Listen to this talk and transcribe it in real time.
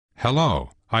Hello,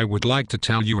 I would like to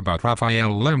tell you about Raphael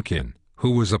Lemkin,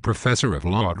 who was a professor of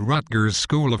law at Rutgers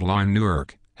School of Law in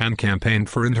Newark, and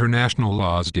campaigned for international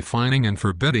laws defining and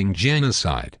forbidding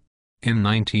genocide. In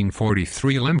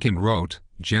 1943 Lemkin wrote,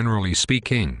 "Generally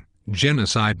speaking,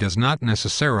 genocide does not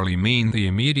necessarily mean the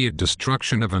immediate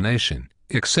destruction of a nation,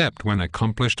 except when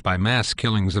accomplished by mass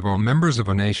killings of all members of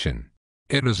a nation.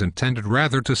 It is intended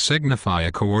rather to signify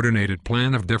a coordinated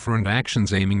plan of different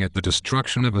actions aiming at the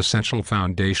destruction of essential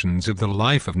foundations of the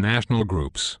life of national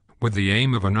groups, with the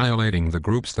aim of annihilating the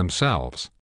groups themselves.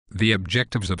 The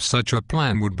objectives of such a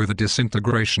plan would be the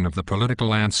disintegration of the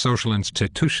political and social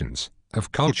institutions,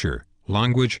 of culture,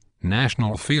 language,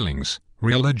 national feelings,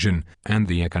 religion, and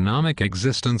the economic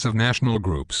existence of national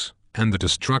groups, and the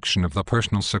destruction of the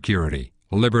personal security,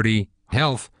 liberty,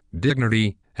 health,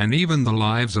 dignity, and even the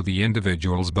lives of the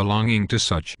individuals belonging to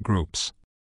such groups."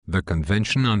 The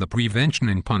Convention on the Prevention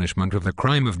and Punishment of the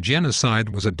Crime of Genocide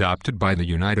was adopted by the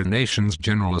United Nations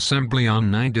General Assembly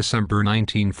on 9 December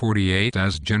 1948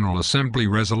 as General Assembly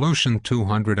Resolution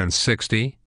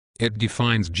 260. It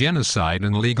defines genocide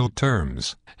in legal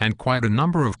terms, and quite a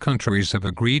number of countries have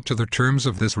agreed to the terms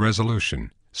of this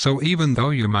resolution. So even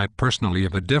though you might personally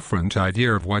have a different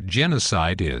idea of what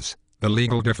genocide is, the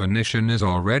legal definition is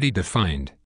already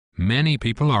defined. Many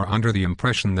people are under the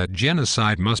impression that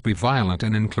genocide must be violent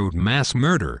and include mass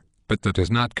murder, but that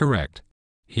is not correct.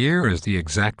 Here is the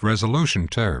exact resolution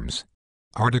terms.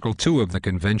 Article 2 of the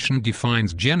Convention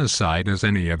defines genocide as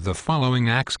any of the following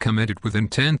acts committed with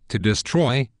intent to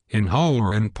destroy, in whole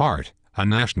or in part, a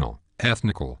national,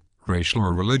 ethnical, racial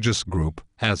or religious group,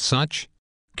 as such: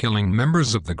 killing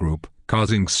members of the group,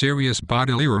 causing serious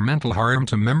bodily or mental harm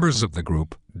to members of the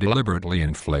group, deliberately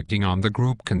inflicting on the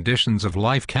group conditions of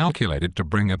life calculated to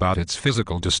bring about its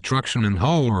physical destruction in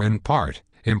whole or in part,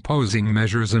 imposing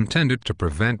measures intended to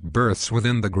prevent births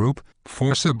within the group,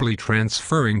 forcibly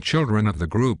transferring children of the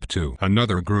group to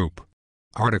another group.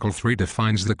 Article 3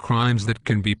 defines the crimes that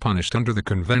can be punished under the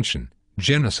Convention: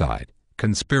 genocide,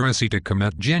 conspiracy to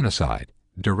commit genocide,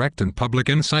 direct and public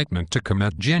incitement to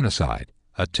commit genocide,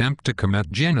 attempt to commit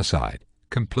genocide,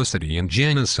 complicity in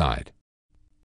genocide,